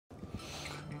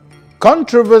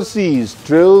Controversies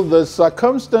trail the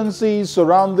circumstances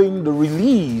surrounding the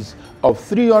release of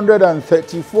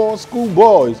 334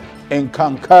 schoolboys in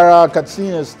Kankara,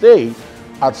 Katsina State,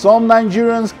 as some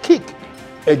Nigerians kick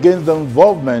against the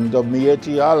involvement of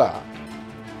Miyetti Allah.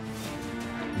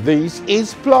 This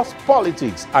is Plus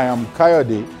Politics. I am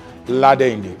Kayode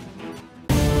Ladende.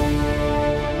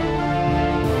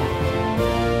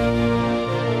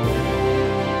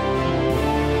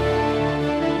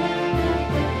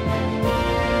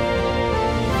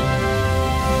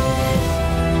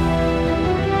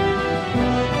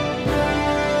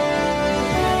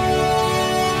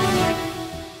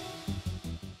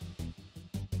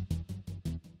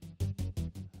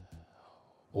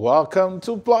 Welcome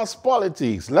to Plus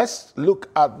Politics. Let's look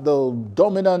at the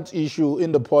dominant issue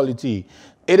in the polity.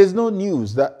 It is no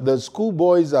news that the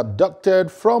schoolboys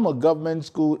abducted from a government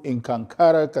school in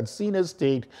Kankara, Katsina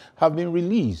State have been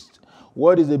released.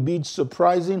 What is a bit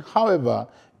surprising, however,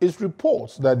 is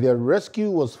reports that their rescue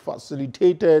was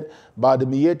facilitated by the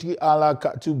Miyetti Allah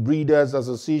Cattle Breeders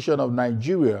Association of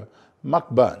Nigeria,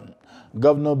 MACBAN.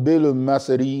 Governor Bello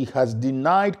Masari has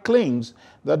denied claims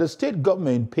that the state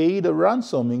government paid a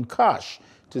ransom in cash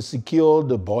to secure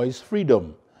the boys'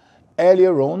 freedom.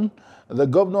 Earlier on, the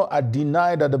governor had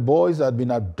denied that the boys had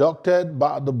been abducted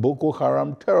by the Boko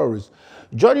Haram terrorists.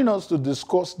 Joining us to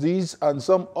discuss these and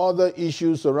some other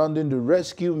issues surrounding the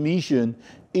rescue mission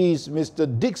is Mr.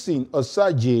 Dixon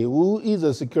Osaje, who is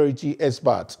a security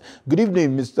expert. Good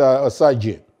evening, Mr.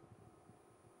 Osaje.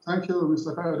 Thank you,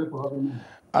 Mr. Kayode, for having me.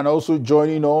 And also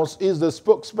joining us is the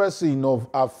spokesperson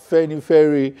of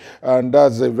Afenifere, and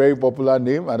that's a very popular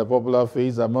name and a popular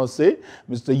face, I must say,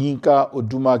 Mr. Yinka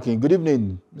Odumakin. Good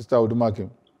evening, Mr. Odumakin.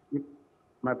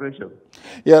 My pleasure.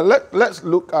 Yeah, let's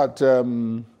look at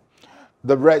the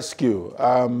rescue.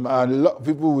 And a lot of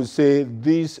people will say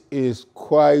this is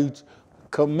quite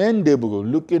commendable,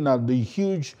 looking at the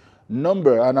huge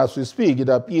number. And as we speak, it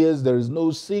appears there is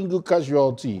no single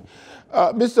casualty.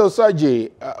 Mr.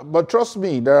 Osaje, but trust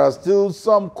me, there are still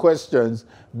some questions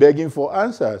begging for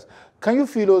answers. Can you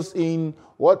fill us in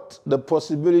what the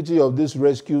possibility of this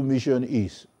rescue mission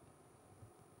is?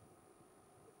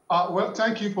 Well,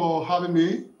 thank you for having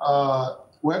me.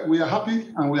 We are happy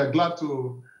and we are glad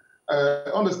to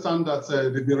understand that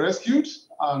they've been rescued,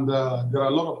 and there are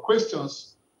a lot of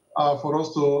questions for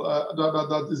us to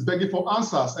that is begging for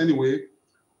answers anyway.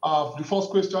 The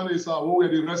first question is who were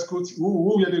the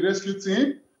rescue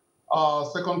team?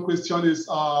 Second question is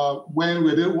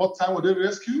what time were they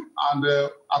rescued, and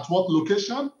at what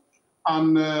location,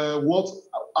 and what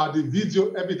are the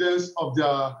video evidence of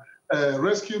their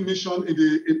rescue mission in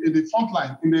the front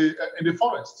line in the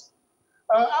forest.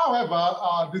 However,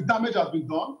 the damage has been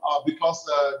done because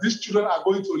these children are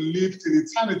going to live till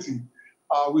eternity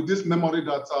with this memory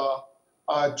that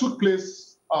took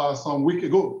place some week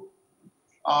ago.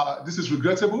 This is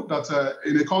regrettable that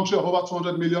in a country of over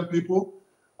 200 million people,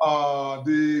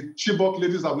 the Chibok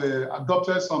ladies that were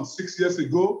adopted some 6 years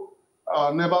ago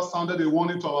never sounded a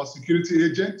warning to our security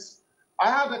agents.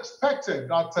 I had expected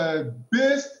that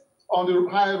based on the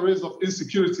high rates of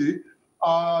insecurity,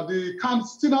 the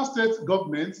Katsina state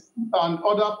government and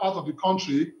other parts of the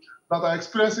country that are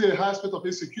experiencing a high state of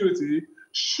insecurity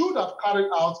should have carried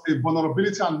out a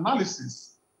vulnerability analysis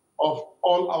of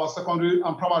all our secondary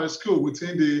and primary school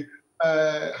within the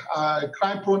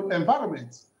crime-prone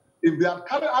environment. If they have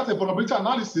carried out a vulnerability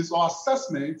analysis or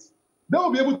assessment, they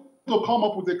will be able to come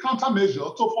up with a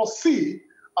countermeasure to foresee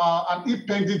an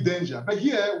impending danger. But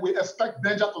here, we expect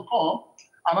danger to come,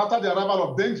 and after the arrival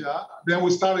of danger, then we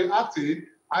start reacting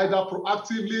either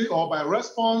proactively or by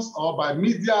response or by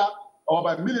media or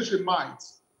by military might.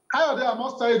 Kayode, I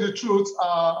must tell you the truth.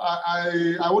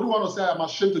 I wouldn't want to say I'm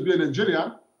ashamed to be a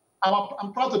Nigerian.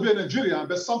 I'm proud to be a Nigerian,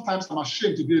 but sometimes I'm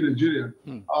ashamed to be a Nigerian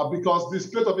because the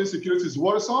state of insecurity is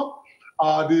worrisome.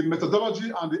 The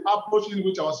methodology and the approach in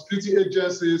which our security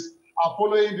agencies are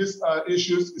following these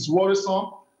issues is worrisome.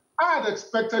 I had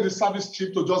expected the service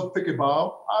chief to just take a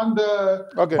bow and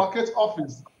vacate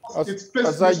office. It's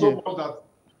basically so much that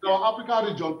in our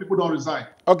Africa region, people don't resign.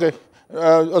 Okay.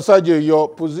 Osaje, your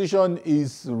position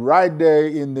is right there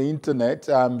in the internet.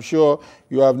 I'm sure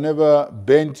you have never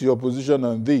bent your position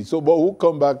on this. So, but we'll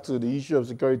come back to the issue of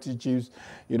security chiefs,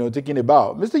 taking a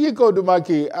bow. Mr. Yinka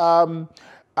Odumaki,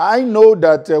 I know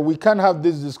that we can't have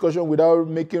this discussion without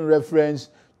making reference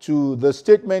to the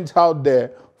statement out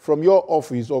there from your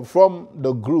office or from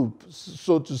the group,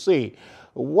 so to say.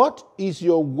 What is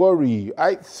your worry?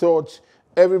 I thought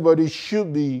everybody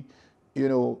should be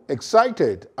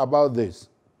excited about this.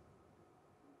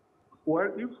 Well,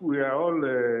 if we are all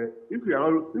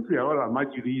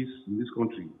Amajiris in this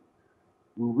country,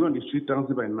 we'll be on the street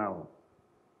dancing by now.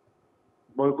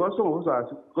 But because some of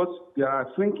us because there are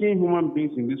thinking human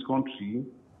beings in this country,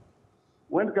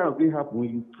 when the kind of thing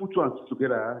happens, you put two and two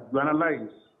together, you analyze.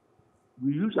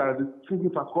 We use our thinking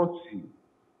faculty.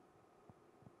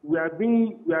 We are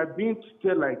being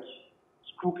treated like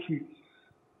school kids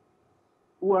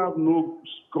who have no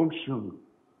gumption.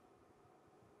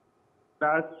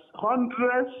 That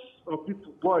hundreds of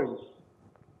people, boys,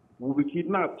 will be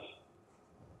kidnapped,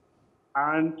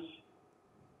 and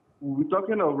we'll be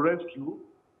talking of rescue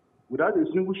without a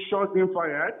single shot being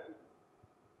fired,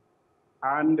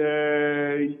 and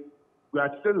we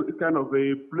are still with this kind of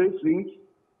a plaything.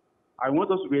 I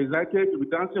want us to be excited to be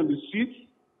dancing on the streets.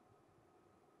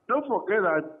 Don't forget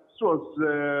that this was,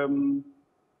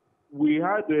 we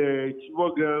had the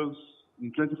Chibok girls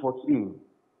in 2014.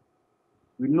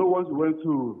 We know what we went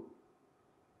through.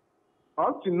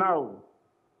 Up to now,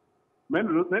 many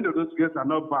of those girls are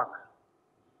not back.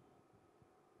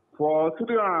 For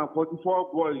 344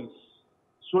 boys,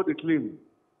 so they claim,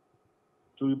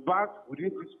 to be back within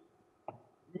this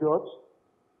period,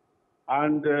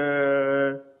 and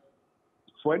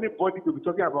for anybody to be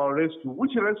talking about rescue,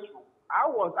 which rescue?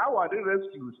 How are they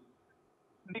rescued?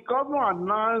 The governor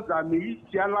announced that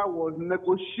Miyetti was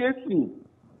negotiating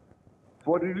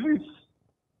for the release,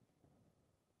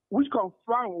 which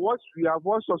confirmed what we have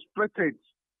all suspected,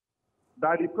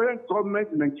 that the present government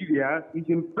in Nigeria is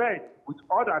in bed with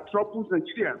all that troubles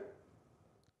Nigeria.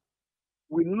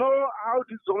 We know how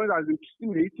this government has been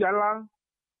treating Miyetti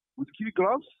with kid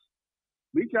gloves.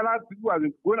 Miyetti people have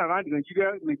been going around in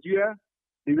Nigeria.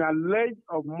 They are alleged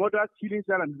of murder, killing,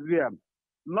 and Nigeria.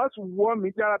 Not one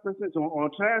Miyetti person is on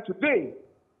trial today,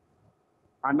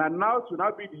 and are now to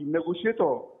now be the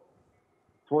negotiator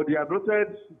for the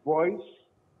abducted boys,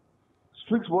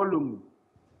 6 volume.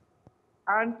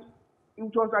 And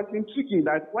it was like intriguing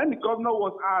that when the governor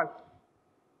was asked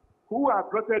who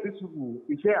abducted these people,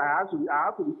 he said, I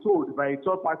have to be told by a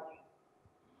third party.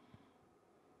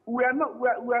 We are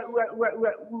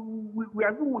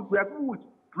people with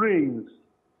brains.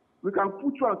 We can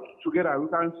put two and two together. We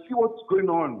can see what's going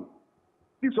on.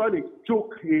 This is all a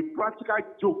joke, a practical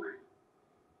joke.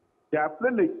 They are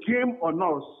playing a game on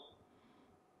us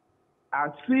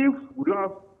as if we don't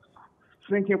have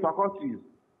thinking faculties.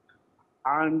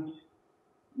 And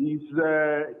this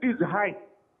is the height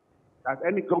that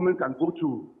any government can go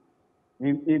to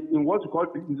in what's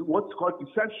called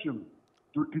deception,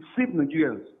 to deceive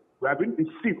Nigerians. We are being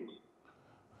deceived.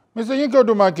 Mr. Yinka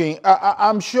Dumaki,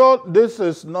 I'm sure this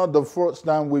is not the first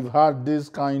time we've had this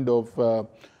kind of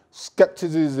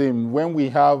skepticism when we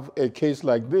have a case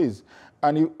like this.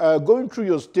 And going through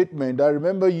your statement, I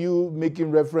remember you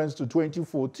making reference to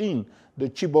 2014, the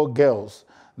Chibok girls,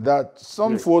 that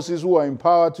some forces who are in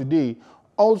power today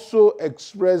also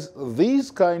express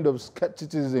this kind of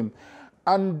skepticism.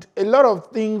 And a lot of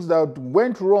things that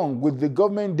went wrong with the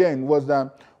government then was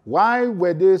that why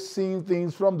were they seeing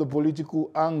things from the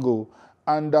political angle,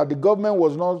 and that the government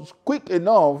was not quick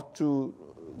enough to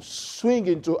swing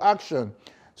into action.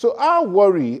 So our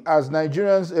worry as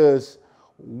Nigerians is,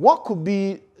 what could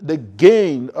be the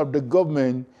gain of the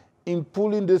government in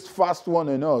pulling this fast one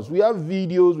on us? We have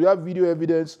videos, we have video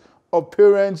evidence of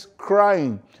parents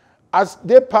crying. As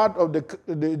they're part of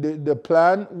the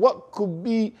plan, what could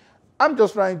be? I'm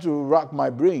just trying to rack my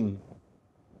brain.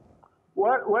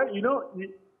 Well, you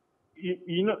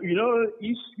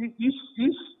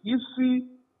see,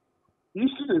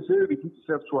 they say repeat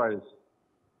itself twice.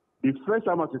 The first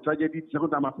time as a tragedy, the second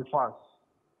time as a farce.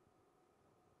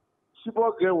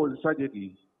 Chibok girl was a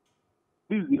tragedy.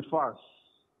 This is a farce.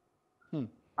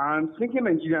 And thinking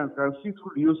Nigerians can see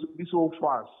through this whole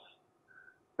farce,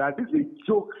 that this is a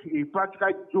joke, a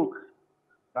practical joke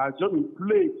that has just been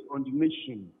played on the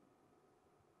nation.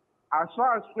 As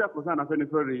far as we are concerned,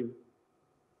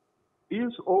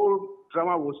 this whole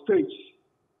drama was staged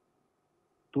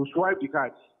to swipe the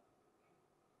card.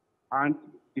 And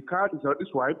the card is already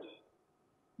swiped,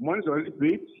 money is already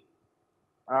paid,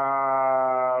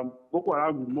 Boko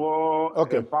Haram is more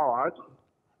empowered,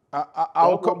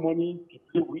 I'll come money to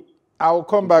play with. I'll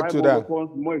come back to that.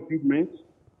 More equipment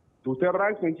to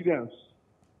terrorize Nigerians.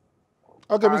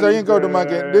 Okay, Mr. Yinka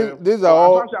Odumake,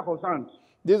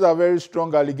 these are very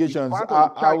strong allegations.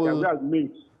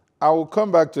 I will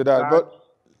come back to that. But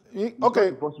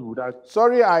okay,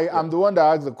 sorry, I'm the one that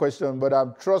asked the question,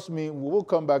 but trust me, we will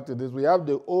come back to this. We have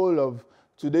the whole of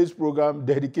today's program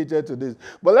dedicated to this.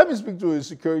 But let me speak to a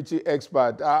security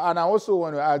expert, and I also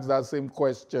want to ask that same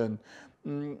question.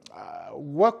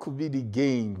 What could be the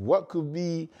gain? What could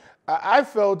be I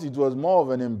felt it was more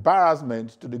of an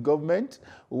embarrassment to the government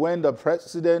when the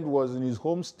president was in his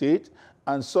home state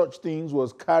and such things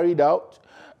was carried out.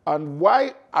 And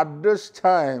why at this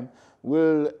time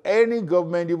will any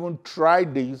government even try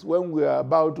this when we are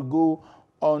about to go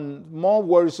on more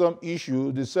worrisome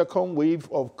issue, the second wave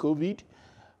of COVID?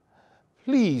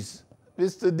 Please,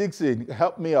 Mr. Dixon,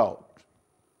 help me out.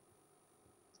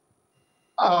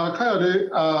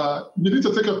 Kayode, you need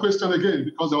to take your question again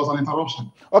because there was an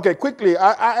interruption. Okay, quickly,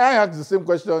 I asked the same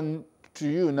question to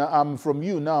you now. I'm from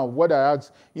you now. What I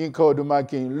asked in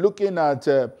Kodumakin, looking at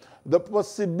the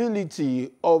possibility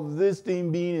of this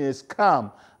thing being a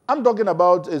scam. I'm talking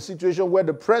about a situation where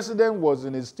the president was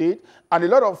in a state and a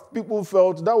lot of people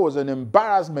felt that was an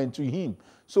embarrassment to him.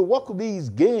 So what could be his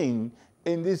gain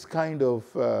in this kind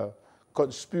of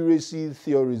conspiracy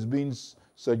theories being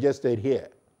suggested here?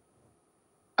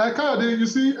 Kayode, you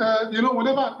see,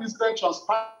 whenever an incident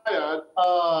transpired,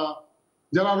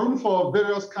 there are room for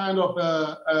various kind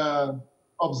of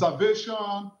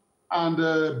observation and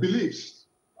beliefs.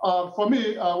 For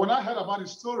me, when I heard about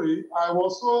his story, I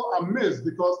was so amazed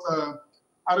because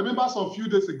I remember some few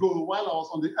days ago while I was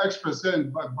on the express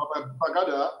in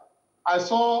Bagada, I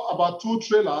saw about 2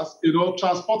 trailers,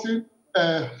 transporting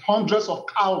hundreds of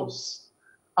cows.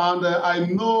 And I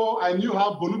knew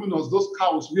how voluminous those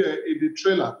cows were in the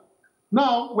trailer.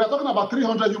 Now, we're talking about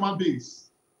 300 human beings,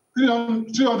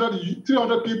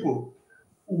 300 people.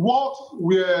 What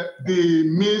were the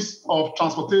means of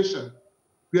transportation?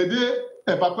 Were they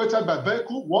evacuated by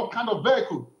vehicle? What kind of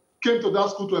vehicle came to that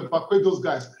school to evacuate those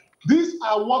guys? These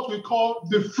are what we call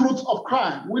the fruits of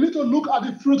crime. We need to look at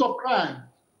the fruit of crime.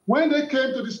 When they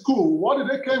came to the school, what did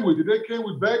they come with? Did they come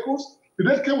with vehicles? Did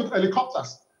they come with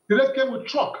helicopters? Did they come with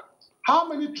truck? How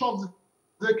many trucks did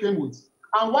they came with?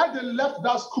 And why they left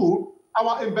that school,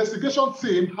 our investigation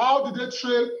team, how did they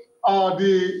trail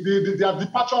their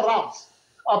departure routes?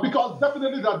 Because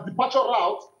definitely that departure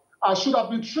route should have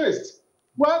been traced.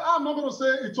 Well, I'm not going to say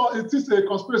it is a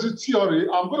conspiracy theory.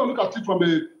 I'm going to look at it from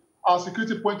a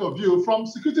security point of view. From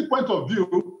security point of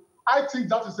view, I think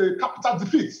that is a capital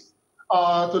defeat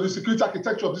to the security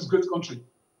architecture of this great country.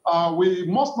 We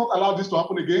must not allow this to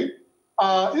happen again.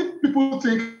 If people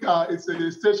think it's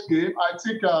a stage game, I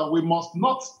think we must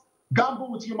not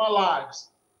gamble with human lives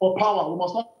for power. We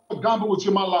must not gamble with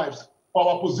human lives for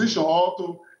our position or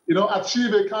to,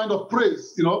 achieve a kind of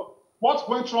praise. What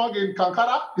went wrong in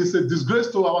Kankara is a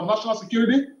disgrace to our national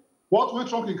security. What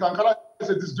went wrong in Kankara is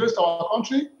a disgrace to our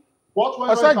country. What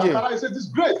went wrong in Kankara is a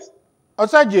disgrace.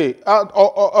 Osaje,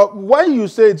 why you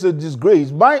say it's a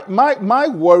disgrace? My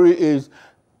worry is,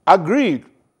 agreed,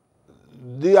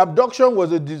 the abduction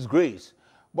was a disgrace.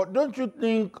 But don't you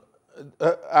think,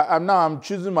 I'm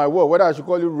choosing my word, whether I should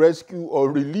call it rescue or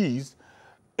release,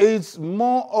 it's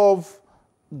more of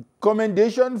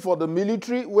commendation for the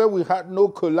military where we had no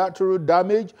collateral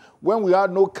damage, when we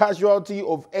had no casualty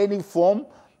of any form.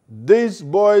 These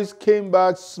boys came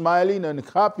back smiling and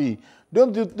happy.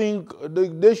 Don't you think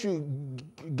they should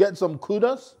get some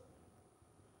kudos?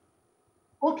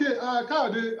 Okay,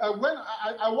 Kayode, when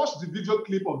I watched the video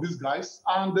clip of these guys,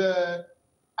 and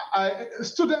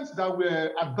students that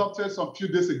were abducted some few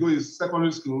days ago in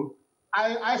secondary school,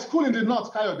 I school in the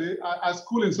north, Kayode. I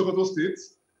school in Sokoto State.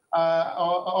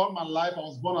 All my life, I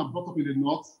was born and brought up in the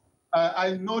north.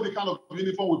 I know the kind of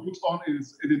uniform we put on in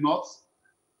the north.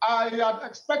 I had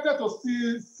expected to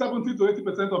see 70 to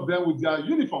 80% of them with their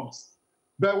uniforms.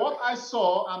 But what I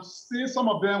saw, I'm seeing some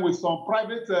of them with some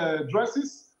private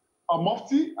dresses, a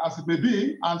mufti, as it may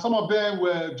be, and some of them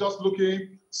were just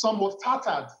looking somewhat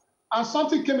tattered. And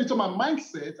something came into my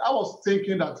mindset. I was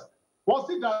thinking that, was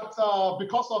it that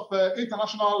because of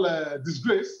international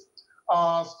disgrace,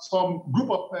 some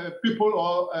group of people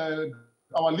or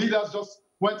our leaders just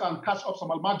went and catch up some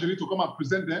almajiri to come and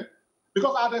present them?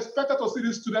 Because I had expected to see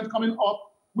these students coming up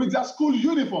with their school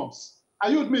uniforms. Are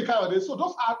you with me, Kayode? So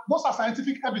those are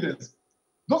scientific evidence.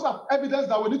 Those are evidence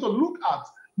that we need to look at.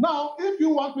 Now, if you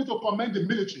want me to commend the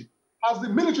military, has the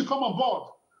military come on board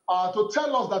to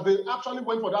tell us that they actually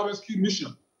went for that rescue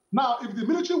mission? Now, if the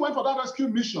military went for that rescue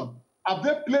mission, have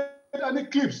they played any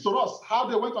clips to us how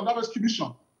they went on that rescue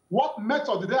mission? What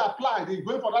method did they apply in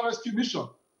going for that rescue mission?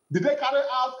 Did they carry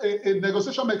out a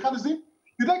negotiation mechanism?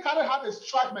 Did they carry out a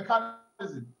strike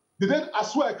mechanism? Did they,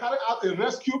 as well, carry out a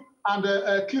rescue and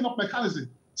a cleanup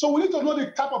mechanism? So we need to know the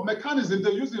type of mechanism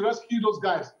they use to rescue those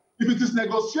guys. If it is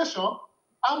negotiation,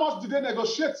 how much did they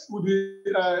negotiate with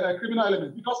the criminal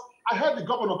element? Because I heard the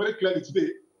governor very clearly today.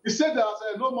 He said that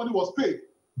no money was paid,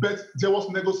 but there was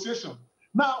negotiation.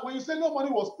 Now, when you say no money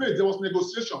was paid, there was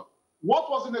negotiation. What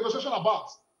was the negotiation about?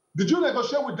 Did you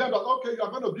negotiate with them that, okay, you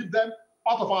are going to give them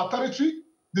part of our territory?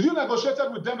 Did you negotiate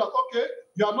with them that, okay,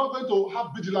 you are not going to have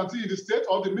vigilante in the state,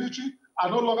 or the military are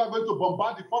no longer going to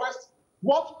bombard the forest?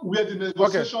 What were the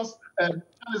negotiations and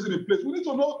mechanism in place? We need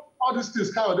to know all these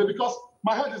things, Kayode, because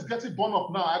my head is getting blown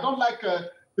up now. I don't like the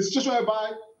situation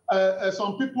whereby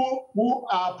some people who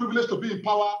are privileged to be in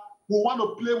power who want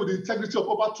to play with the integrity of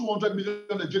over 200 million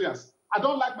Nigerians. I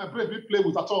don't like my brain being played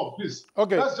with at all, please.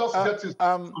 Okay. Let's just get it.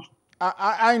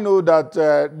 I know that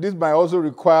this might also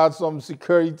require some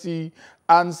security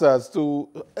answers to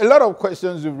a lot of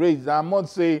questions you've raised. I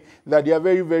must say that they are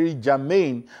very, very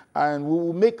germane, and we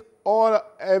will make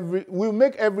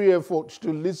every effort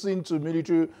to listen to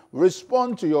military,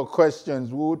 respond to your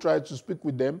questions. We will try to speak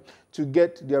with them to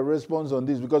get their response on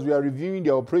this, because we are reviewing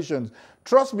their operations.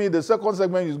 Trust me, the second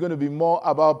segment is going to be more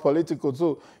about political.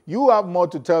 So you have more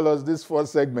to tell us this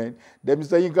first segment. Then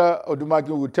Mr. Yinka Odumaki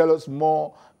will tell us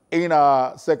more in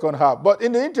our second half. But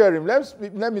in the interim,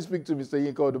 let me speak to Mr.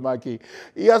 Yinka Odumaki.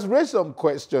 He has raised some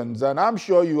questions, and I'm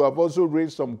sure you have also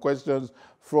raised some questions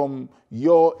from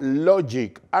your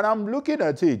logic. And I'm looking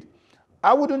at it.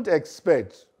 I wouldn't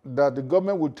expect that the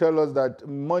government would tell us that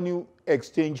money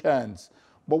exchange hands.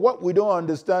 But what we don't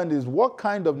understand is what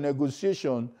kind of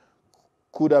negotiation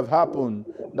could have happened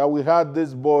that we had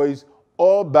these boys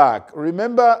all back.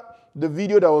 Remember the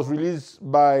video that was released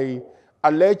by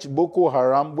alleged Boko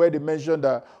Haram, where they mentioned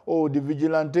that, oh, the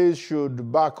vigilantes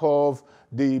should back off,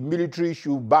 the military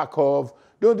should back off.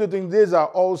 Don't you think these are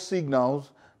all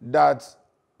signals that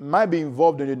might be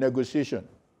involved in the negotiation?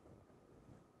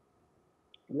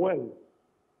 Well,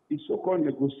 the so-called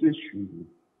negotiation,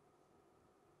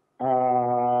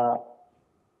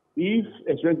 if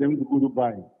expect them to go to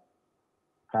buy,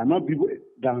 cannot be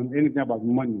done anything about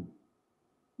money.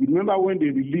 You remember when they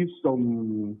released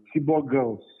some keyboard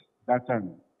girls that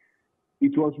time?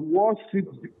 It was Wall Street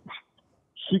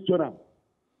Journal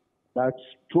that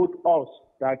told us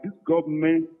that this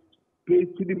government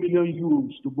paid 3 million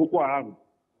euros to Boko Haram.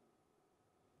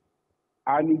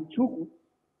 And it took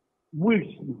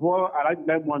weeks before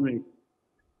that money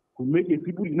to make a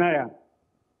people denial,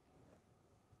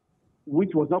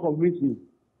 which was not convincing.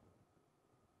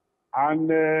 And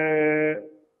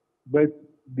but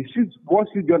the Wall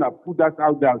Street Journal put that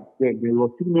out there. There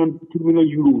was 2 million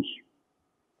euros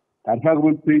that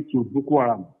government paid to Boko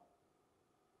Haram.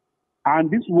 And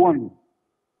this one,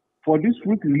 for this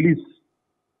week release,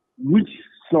 which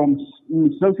some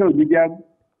social media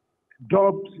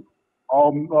dubbed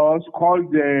us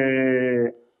called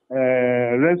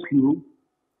rescue,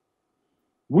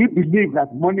 we believe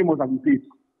that money must have been paid.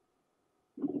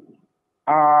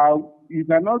 You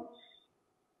cannot.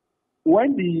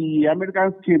 When the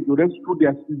Americans came to rescue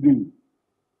their citizens,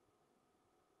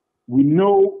 we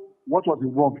know what was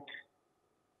involved.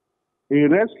 A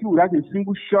rescue that a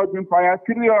single shot being fired,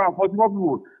 344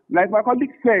 people. Like my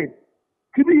colleague said,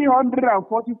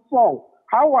 344.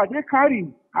 How are they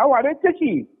carrying? How are they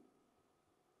taking?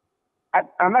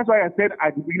 And that's why I said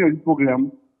at the beginning of this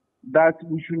program that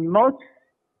we should not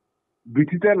be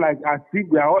treated like as if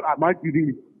we are all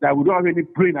amateurs, that we don't have any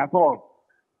brain at all.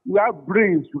 We have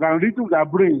brains. We can reason with our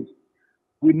brains.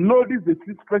 We know this is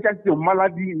the specialty of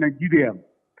malady in Nigeria,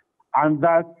 and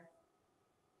that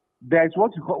there is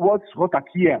what's called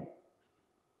here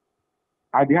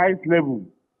at the highest level,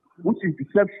 which is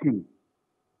deception.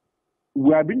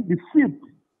 We are being deceived.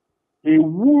 A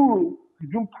wool is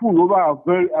being pulled over our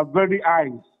very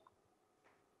eyes,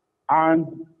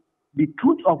 and the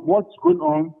truth of what's going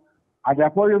on at the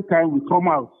appointed time will come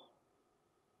out.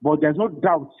 But there's no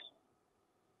doubt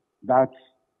that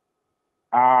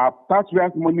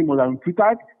taxpayers' money must have been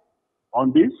treated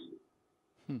on this.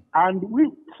 And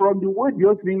we, from the way the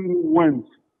whole thing went,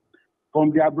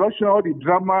 from the abduction, the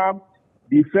drama,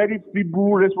 the very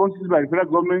feeble responses by the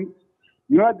federal government,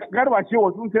 you know, Garbache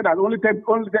was even saying that only 10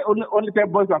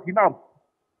 boys were kidnapped.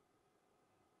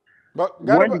 But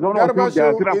Garbache is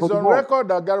on record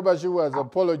that Garbache has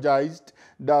apologized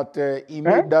that he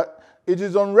made that. It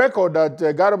is on record that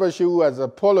Garbache has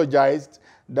apologized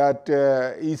that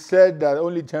he said that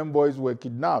only 10 boys were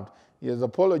kidnapped. He has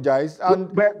apologized.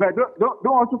 And but don't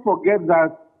also forget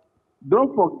that.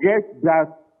 Don't forget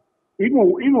that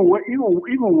even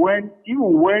when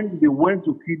they went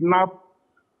to kidnap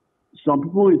some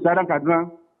people in Southern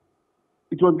Katsina,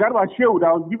 it was Garbache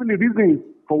that was giving the reasons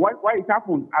for why it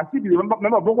happened. As if you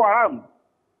remember Boko Haram.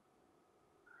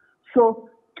 So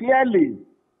clearly,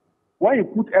 when you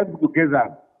put everything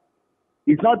together,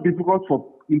 it's not difficult for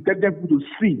intelligent people to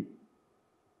see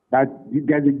that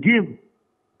there's a game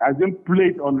has been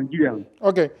played on Nigerians.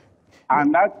 Okay.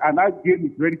 And that game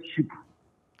is very cheap.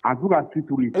 and people are still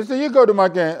to it. Mr.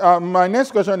 Yinka, my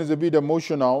next question is a bit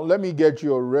emotional. Let me get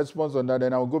your response on that,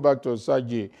 and I'll go back to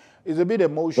Osagie. It's a bit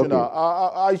emotional. Okay.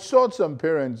 I saw some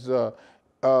parents,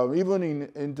 even in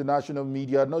international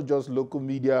media, not just local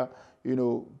media,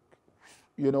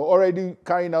 already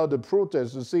carrying out the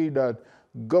protest to say that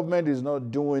government is not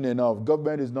doing enough.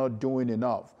 Government is not doing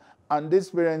enough. And these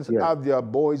parents have their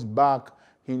boys back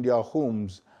in their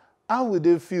homes. How would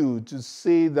they feel to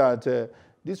say that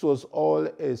this was all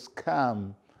a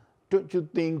scam? Don't you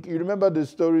think, you remember the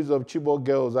stories of Chibok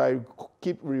girls, I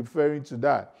keep referring to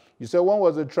that. You said one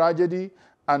was a tragedy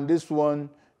and this one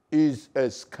is a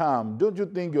scam. Don't you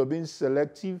think you're being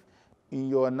selective in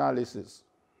your analysis?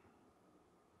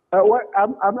 Well,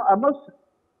 I'm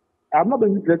not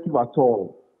being selective at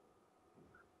all.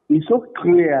 It's so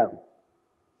clear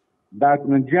that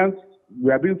Nigerians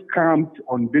we are being scammed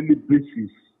on a daily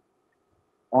basis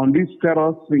on these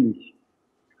terror things,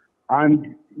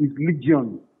 and it's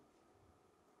legion.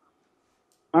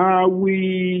 The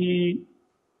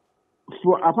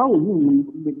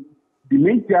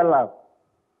main teller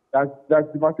that's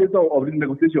the facilitator of the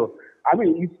negotiation. I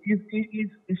mean,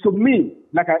 it's to me,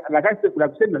 like I said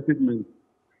in the statement,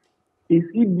 it's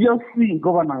idiocy in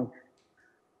governance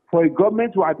for a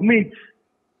government to admit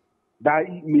that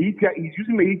is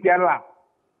using Miyetti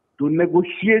to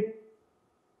negotiate.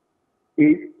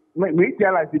 Miyetti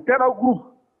is a terror group.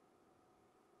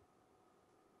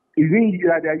 They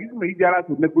are using Miyetti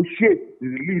to negotiate the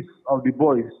release of the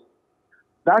boys.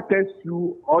 That tells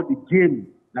you all the game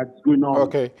that's going on.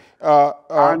 Okay.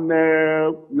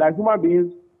 Like human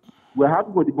beings, we're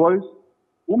happy for the boys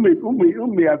who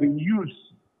may have been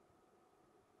used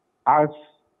as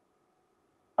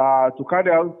to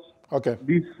carry out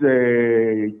this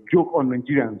joke on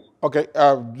Nigerians. Okay.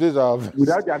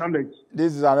 Without their knowledge.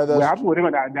 This is another. We're happy for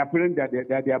them that they're feeling that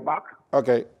they are back.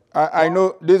 Okay. I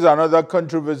know this is another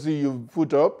controversy you've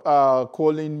put up,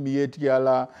 calling Miyetti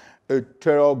a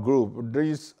terror group.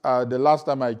 This, the last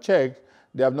time I checked,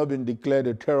 they have not been declared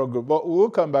a terror group. But we'll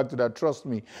come back to that, trust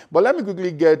me. But let me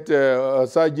quickly get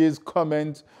Sajid's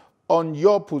comment on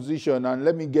your position, and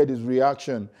let me get his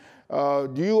reaction.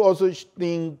 Do you also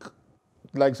think,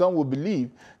 like some would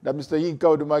believe, that Mr.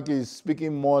 Yinka Odumake is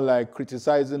speaking more like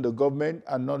criticizing the government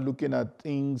and not looking at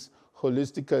things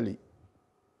holistically?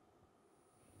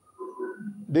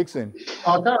 Dixon.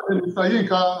 Mr.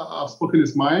 Yinka has spoken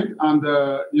his mind, and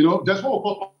there's what we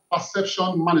call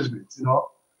perception management.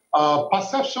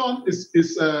 Perception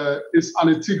is an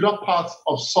integral part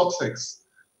of success.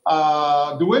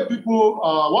 The way people,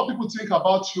 what people think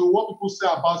about you, what people say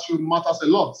about you matters a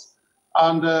lot.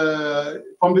 And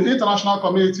from the international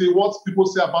community, what people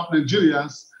say about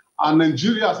Nigerians and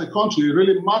Nigeria as a country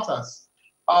really matters.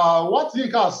 What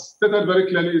Yinka has stated very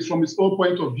clearly is from his own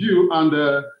point of view, and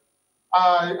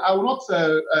I will not,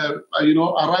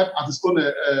 arrive at his own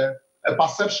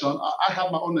perception. I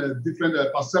have my own different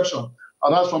perception,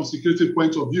 and that's from security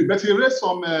point of view. But he raised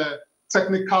some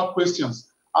technical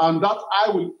questions, and that I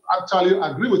will actually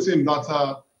agree with him that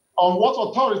on what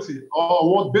authority or on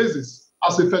what basis,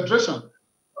 as a federation,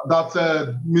 that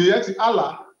Miyetti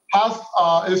has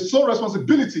a sole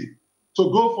responsibility to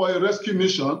go for a rescue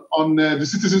mission on the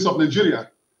citizens of Nigeria.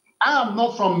 I am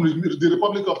not from the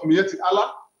Republic of Miyetti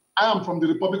I am from the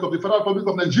Federal Republic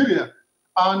of Nigeria,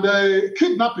 and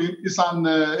kidnapping is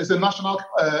a national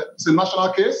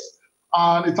case,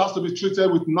 and it has to be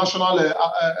treated with national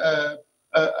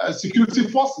security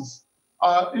forces.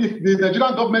 If the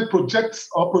Nigerian government projected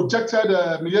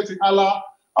Miyetti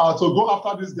to go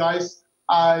after these guys,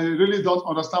 I really don't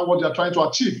understand what they are trying to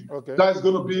achieve. Okay. That is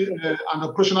going to be an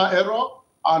operational error,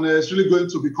 and it's really going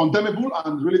to be condemnable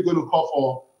and really going to call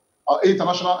for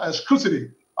international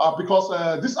scrutiny. Because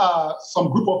these are some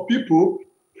group of people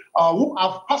who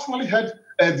have personally heard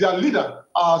their leader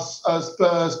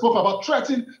spoke about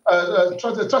threatening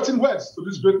words to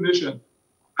this great nation.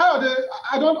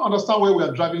 I don't understand where we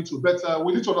are driving to, but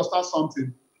we need to understand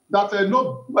something, that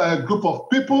no group of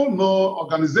people, no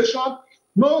organization,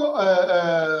 no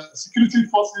security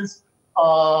forces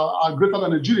are greater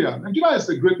than Nigeria. Nigeria is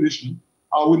a great nation.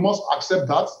 We must accept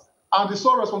that. And the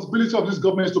sole responsibility of this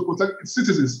government is to protect its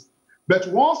citizens. But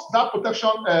once that protection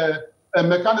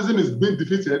mechanism is being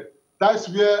defeated, that's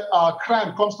where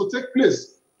crime comes to take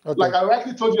place. Okay. Like I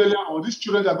rightly told you earlier on, these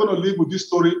children are going to live with this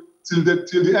story till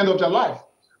the end of their life.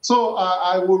 So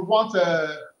I would want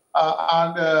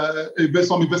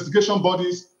some investigation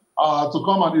bodies to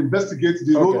come and investigate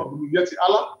the role of Miyetti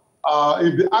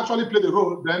If they actually play the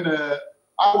role, then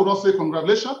I would not say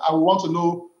congratulations. I would want to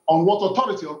know on what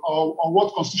authority or on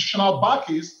what constitutional back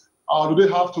is do they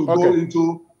have to go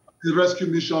into the rescue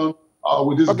mission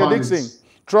with these bandits. Dixon,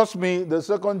 Trust me, the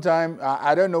second time,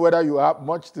 I don't know whether you have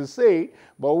much to say,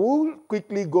 but we'll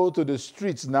quickly go to the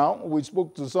streets now. We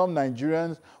spoke to some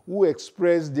Nigerians who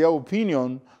expressed their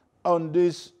opinion on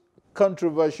this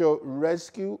controversial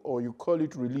rescue, or you call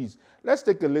it release. Let's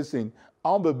take a listen.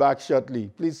 I'll be back shortly.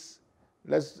 Please,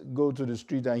 let's go to the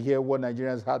street and hear what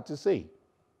Nigerians had to say.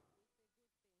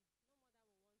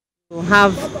 To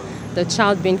have the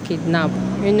child being kidnapped,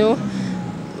 you know,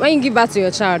 when you give birth to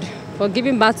your child, for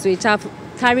giving birth to a child,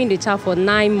 carrying the child for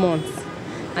 9 months,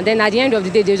 and then at the end of the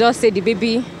day, they just say the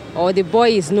baby or the boy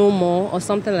is no more or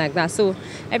something like that. So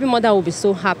every mother will be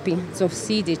so happy to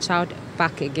see the child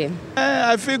back again.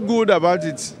 I feel good about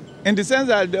it, in the sense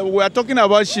that we are talking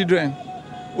about children.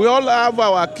 We all have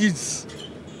our kids.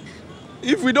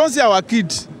 If we don't see our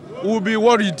kids, we'll be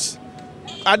worried.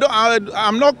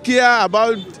 I'm not care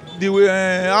about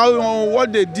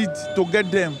what they did to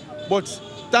get them, but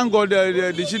thank God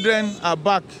the children are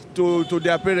back to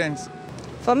their parents.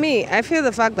 For me, I feel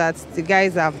the fact that the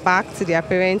guys are back to their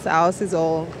parents' houses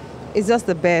is just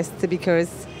the best,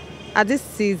 because at this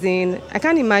season, I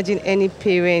can't imagine any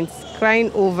parents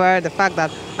crying over the fact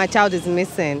that my child is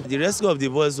missing. The rescue of the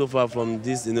boys so far from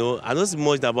this, I don't see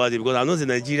much about it, because I know the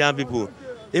Nigerian people,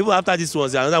 even after this one,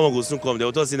 another one will soon come. They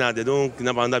will talk saying that they don't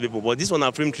kidnap another people, but this one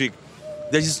a film trick.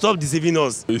 They should stop deceiving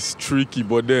us. It's tricky,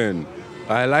 but then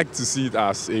I like to see it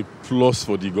as a plus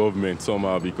for the government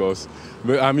somehow, because,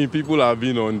 I mean, people have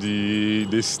been on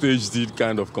the staged it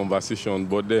kind of conversation,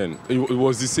 but then it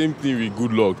was the same thing with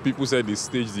good luck. People said they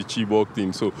staged the Chibok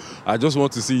thing, so I just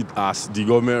want to see it as the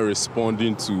government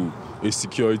responding to a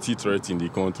security threat in the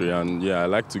country, and yeah, I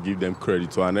like to give them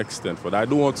credit to an extent for that. I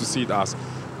don't want to see it as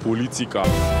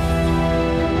political.